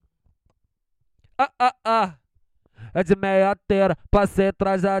É de meia-teira, passei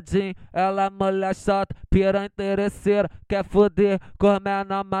trajadinho. Ela mulher chata, pira interesseira. Quer foder,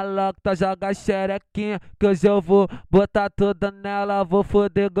 comendo maluca, joga xerequinha. Que hoje eu vou botar tudo nela, vou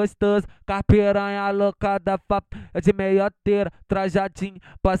foder gostoso. Carpiranha louca da favela. É de meia-teira, trajadinho,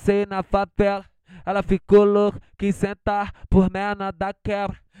 passei na favela. Ela ficou louca, quis sentar por menor da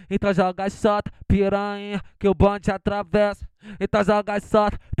quebra. Então joga shot, piranha, que o bonde atravessa. Então joga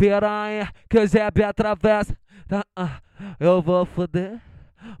shot, piranha, que o Zeb atravessa. Eu vou foder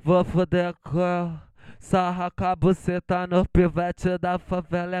com ela. Sarra a cabuceta no pivete da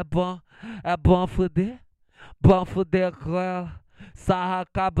favela. É bom foder com ela. Sarra a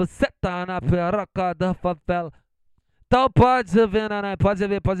cabuceta na piroca da favela. Então pode vir, neném, pode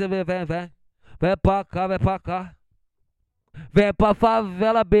vir, vem. Vem pra cá. Vem pra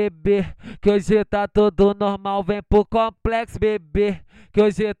favela, bebê, que hoje tá tudo normal. Vem pro complexo, bebê, que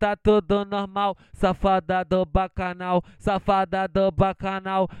hoje tá tudo normal. Safada do bacanal,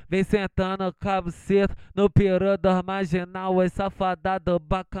 vem sentando cabuceta no peru do marginal. Oi, safada do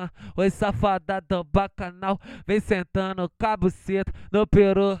bacanal, vem sentando cabuceta no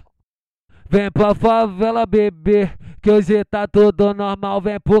peru. Vem pra favela, bebê, que hoje tá tudo normal.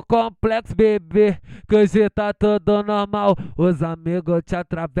 Vem pro complexo, bebê, que hoje tá tudo normal. Os amigos te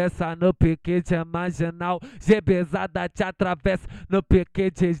atravessam no piquete marginal. Gebezada te atravessa no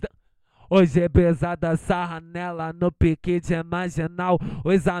piquete. Hoje gebezada sarra nela no piquete marginal.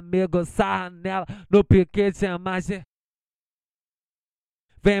 Os amigos sarra nela no piquete marginal.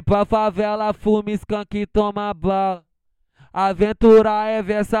 Vem pra favela, fuma skunk e toma bala. Aventura é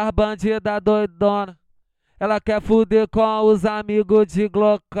ver essas bandidas doidona. Ela quer fuder com os amigos de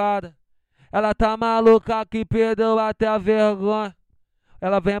glocada. Ela tá maluca que perdeu até a vergonha.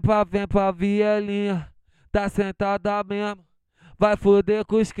 Ela vem pra vielinha, tá sentada mesmo. Vai fuder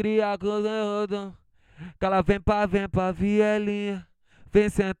com os criados. Que ela vem pra vielinha, vem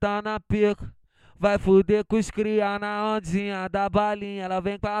sentar na pica. Vai fuder com os cria na ondinha da balinha. Ela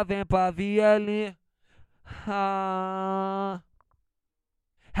vem pra vielinha.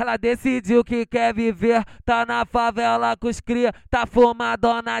 Ela decidiu que quer viver, tá na favela com os cria, tá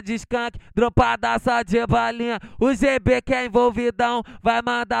fumadona de skunk, dropadaça de balinha. O GB que é envolvidão, vai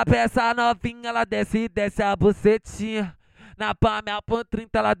mandar peça novinha. Ela desce a bucetinha, na minha ponto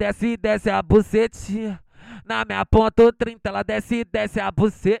 30 ela desce a bucetinha. Na minha ponto 30 ela desce a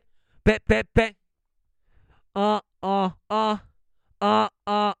buceta. Pé. Pé.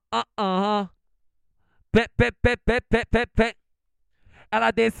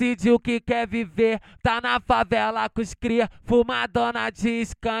 Ela decidiu que quer viver, tá na favela com os cria, fumadona de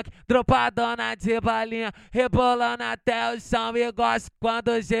skunk, dropadona de balinha, rebolando até o chão e gosta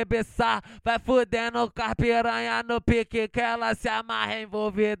quando o GB sai, vai fudendo carpiranha no pique que ela se amarra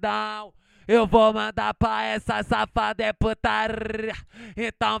envolvidão. Eu vou mandar pra essa safada é putaria,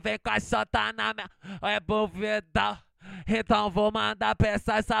 então vem com a chota na minha, é envolvidão. Então vou mandar pra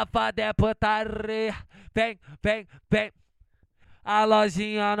essa safada é putaria, vem. A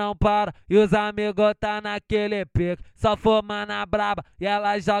lojinha não para e os amigos tá naquele pique. Só fumando a braba e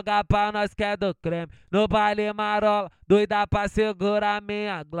ela joga pra nós que é do creme. No baile marola, doida pra segurar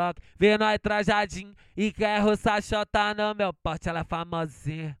minha Glock. Vê nós trajadinho e quer russar chota no meu porte. Ela é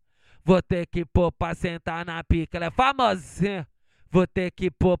famosinha, vou ter que pôr pra sentar na pica. Ela é famosinha, vou ter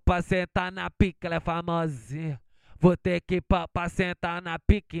que pôr pra sentar na pica. Ela é famosinha, vou ter que pôr pra sentar na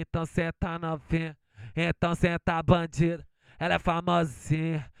pica. Então senta novinha, então senta bandida. Ela é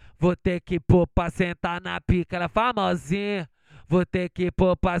famosinha, vou ter que pôr pra sentar na pica. Ela é famosinha, vou ter que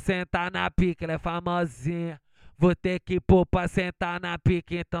pôr pra sentar na pica. Ela é famosinha, vou ter que pôr pra sentar na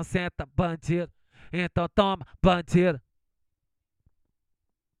pica. Então senta, bandido, então toma, bandido.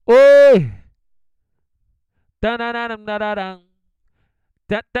 Oi!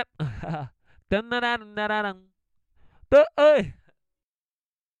 Oi!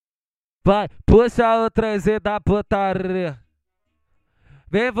 Vai, puxa o 3 da putaria.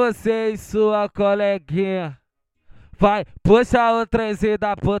 Vem você e sua coleguinha. Vai, puxa o 3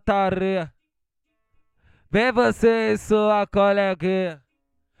 da putaria. Vem você e sua coleguinha.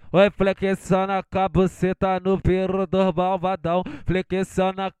 Oi, flexiona a cabuceta no peru do malvadão.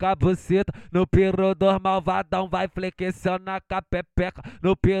 Flexiona a cabuceta no peru do malvadão. Vai flexiona a pepeca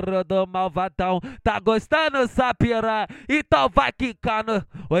no peru do malvadão. Tá gostando, sapirã? Então vai quicando.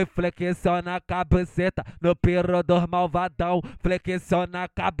 Oi, flexiona a cabuceta no peru do malvadão. Flexiona a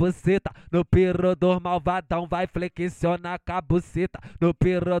cabuceta no peru do malvadão. Vai flexiona a cabuceta no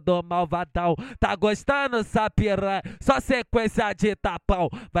peru do malvadão. Tá gostando, sapirã? Só sequência de tapão.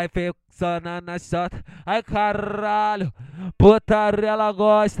 Vai flexionando na chota, ai caralho, putaria ela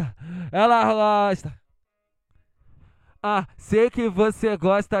gosta, ela gosta. Sei que você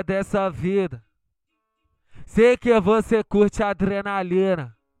gosta dessa vida. Sei que você curte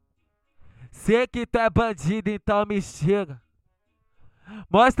adrenalina. Sei que tu é bandido, então me chega.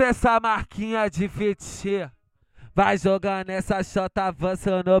 Mostra essa marquinha de fetiche. Vai jogando essa chota,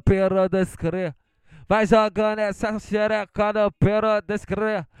 avança no peru dos cria. Vai jogando essa xereca no peru dos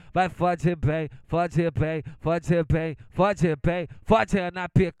cria. Vai, fode bem, fode bem, fode bem, fode bem. Fode na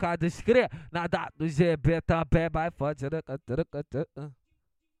pica dos cria. Nada do GB também, vai, fode.